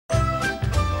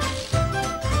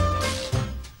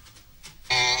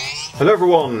Hello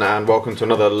everyone and welcome to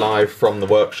another live from the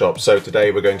workshop. So today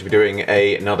we're going to be doing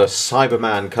another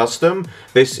Cyberman custom.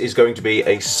 This is going to be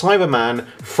a Cyberman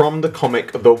from the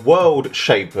comic The World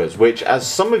Shapers, which,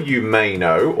 as some of you may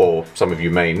know, or some of you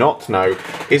may not know,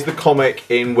 is the comic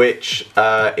in which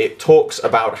it talks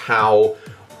about how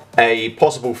a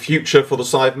possible future for the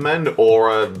Cybermen, or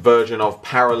a version of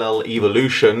parallel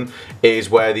evolution,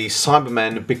 is where the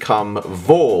Cybermen become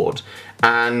Voord.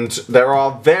 And there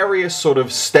are various sort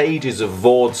of stages of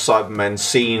Voord Cybermen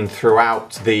seen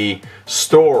throughout the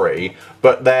story,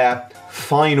 but their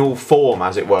final form,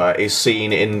 as it were, is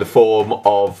seen in the form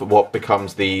of what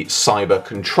becomes the cyber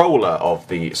controller of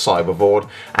the Cyber Voord,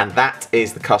 and that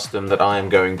is the custom that I am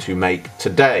going to make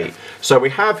today. So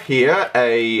we have here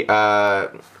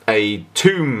a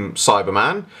tomb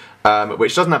Cyberman,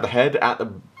 which doesn't have the head. At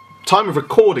the time of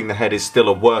recording, the head is still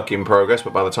a work in progress,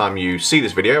 but by the time you see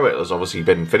this video, it has obviously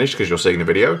been finished because you're seeing the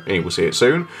video, and you will see it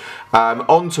soon.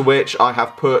 Onto which I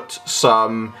have put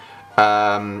some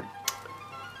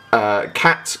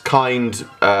cat kind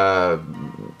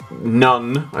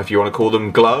nun, if you want to call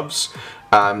them, gloves,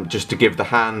 just to give the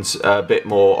hands a bit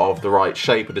more of the right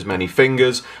shape with as many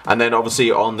fingers. And then obviously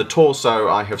on the torso,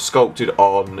 I have sculpted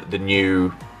on the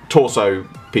new torso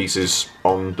pieces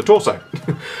on the torso.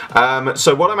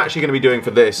 So what I'm actually going to be doing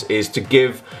for this is to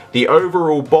give the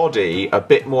overall body a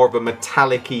bit more of a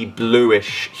metallic-y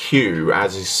bluish hue,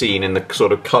 as is seen in the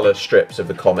sort of colour strips of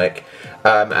the comic,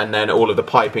 and then all of the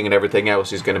piping and everything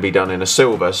else is going to be done in a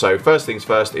silver. So first things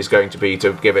first is going to be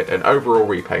to give it an overall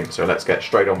repaint, so let's get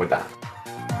straight on with that.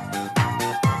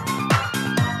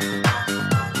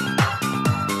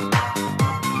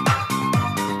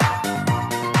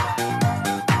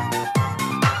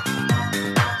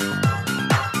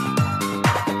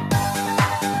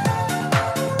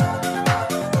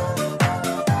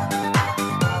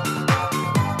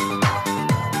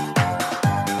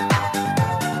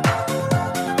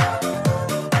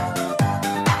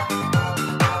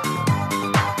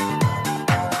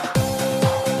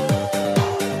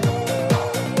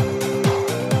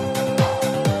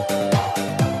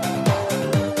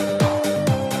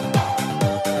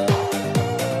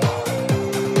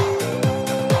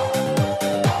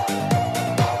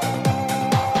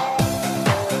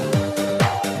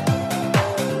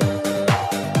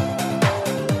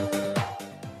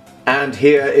 And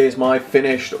here is my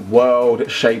finished World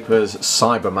Shapers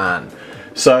Cyberman.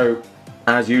 So,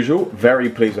 as usual, very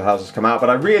pleased with how this has come out, but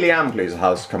I really am pleased with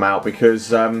how this has come out because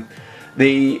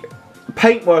the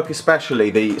paintwork,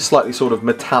 especially the slightly sort of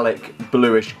metallic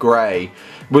bluish grey,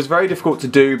 was very difficult to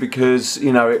do because,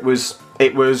 you know, it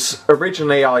was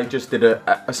originally I just did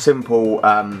a simple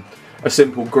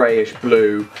greyish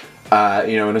blue,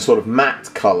 you know, in a sort of matte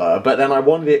colour, but then I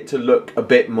wanted it to look a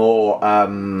bit more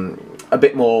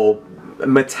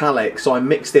metallic, so I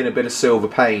mixed in a bit of silver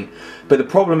paint. But the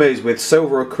problem is with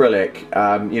silver acrylic,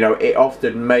 you know, it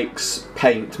often makes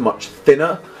paint much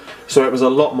thinner, so it was a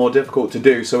lot more difficult to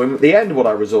do. So in the end, what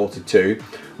I resorted to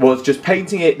was just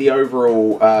painting it the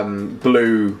overall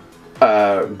blue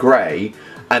grey,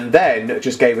 and then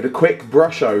just gave it a quick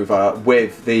brush over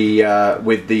with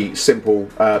the simple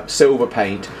silver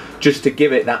paint, just to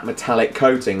give it that metallic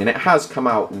coating, and it has come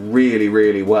out really,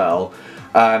 really well.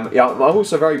 Yeah, I'm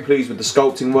also very pleased with the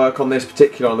sculpting work on this,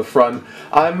 particularly on the front.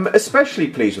 I'm especially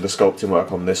pleased with the sculpting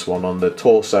work on this one, on the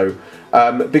torso,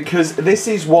 because this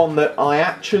is one that I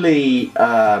actually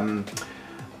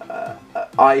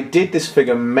I did this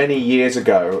figure many years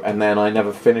ago, and then I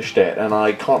never finished it, and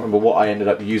I can't remember what I ended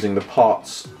up using the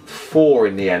parts for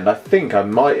in the end. I think I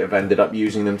might have ended up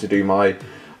using them to do my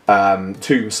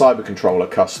Tomb Cyber Controller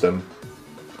custom.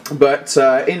 But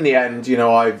in the end, you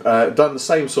know, I've done the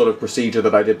same sort of procedure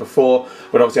that I did before,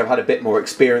 but obviously I've had a bit more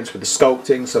experience with the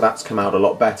sculpting, so that's come out a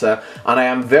lot better. And I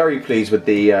am very pleased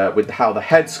with how the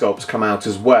head sculpt's come out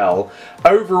as well.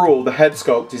 Overall, the head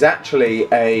sculpt is actually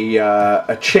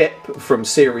a chip from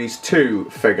Series 2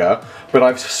 figure, but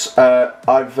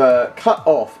I've cut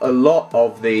off a lot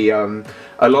of the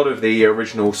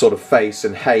original sort of face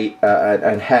and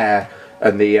hair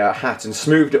and the hat, and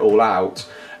smoothed it all out.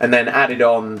 And then added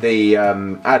on you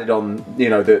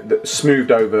know, the smoothed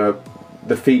over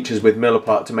the features with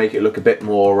Milliput to make it look a bit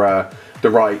more the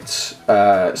right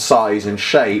size and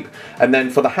shape. And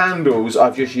then for the handles,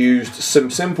 I've just used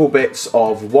some simple bits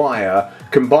of wire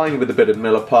combined with a bit of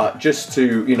Milliput, just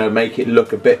to, you know, make it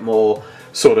look a bit more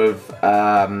sort of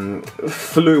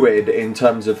fluid in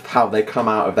terms of how they come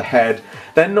out of the head.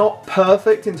 They're not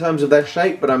perfect in terms of their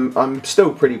shape, but I'm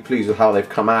still pretty pleased with how they've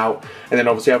come out. And then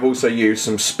obviously I've also used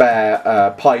some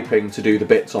spare piping to do the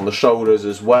bits on the shoulders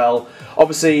as well.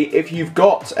 Obviously, if you've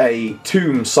got a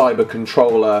Tomb Cyber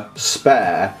controller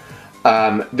spare,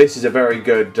 this is a very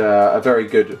good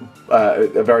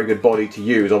body to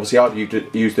use. Obviously, I've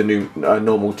used the new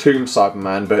normal Tomb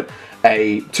Cyberman, but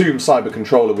a Tomb Cyber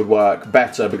controller would work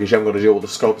better because you haven't got to do all the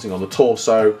sculpting on the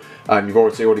torso, and you've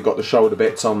already got the shoulder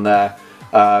bits on there.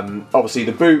 Obviously,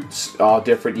 the boots are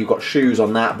different. You've got shoes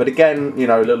on that, but again, you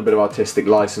know, a little bit of artistic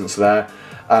license there.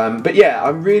 But yeah,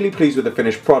 I'm really pleased with the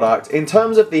finished product. In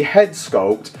terms of the head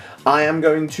sculpt, I am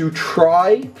going to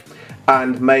try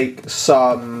and make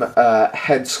some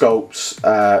head sculpts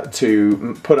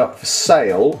to put up for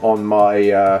sale on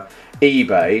my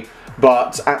eBay.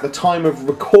 But at the time of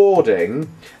recording,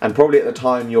 and probably at the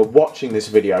time you're watching this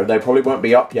video, they probably won't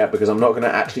be up yet because I'm not going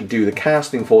to actually do the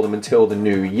casting for them until the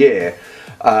new year.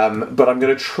 But I'm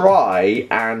going to try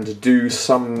and do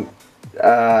some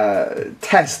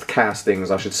test castings,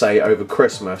 I should say, over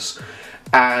Christmas.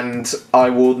 And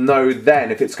I will know then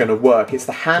if it's going to work. It's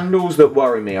the handles that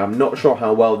worry me. I'm not sure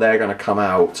how well they're going to come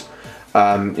out.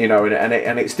 You know,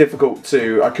 and it's difficult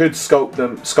to. I could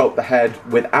sculpt the head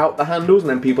without the handles, and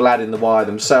then people add in the wire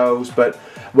themselves. But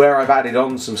where I've added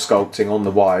on some sculpting on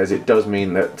the wires, it does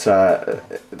mean that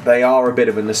they are a bit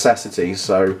of a necessity.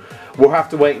 So we'll have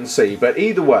to wait and see. But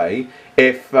either way,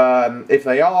 if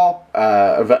they are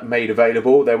made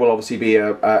available, there will obviously be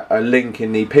a link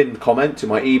in the pinned comment to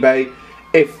my eBay.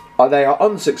 If they are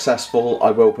unsuccessful,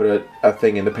 I will put a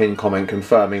thing in the pinned comment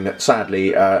confirming that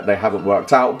sadly they haven't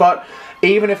worked out. But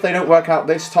even if they don't work out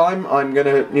this time, I'm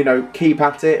gonna, you know, keep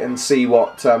at it and see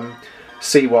what things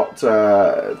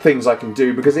I can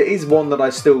do, because it is one that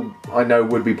I know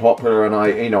would be popular, and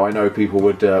I know people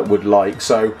would like.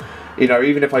 So, you know,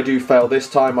 even if I do fail this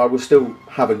time, I will still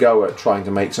have a go at trying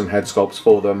to make some head sculpts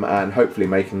for them, and hopefully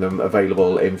making them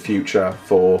available in future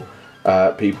for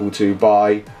people to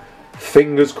buy.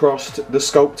 Fingers crossed the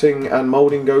sculpting and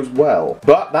moulding goes well.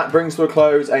 But that brings to a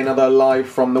close another live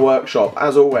from the workshop.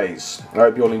 As always, I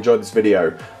hope you all enjoyed this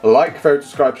video. Like, favorite,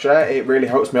 subscribe, share, it really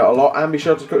helps me out a lot. And be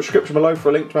sure to click the description below for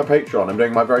a link to my Patreon. I'm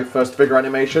doing my very first figure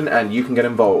animation and you can get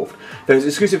involved. There's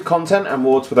exclusive content and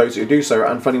rewards for those who do so,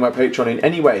 and funding my Patreon in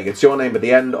any way gets your name at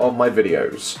the end of my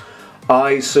videos.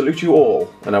 I salute you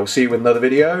all, and I will see you with another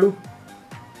video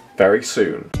very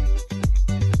soon.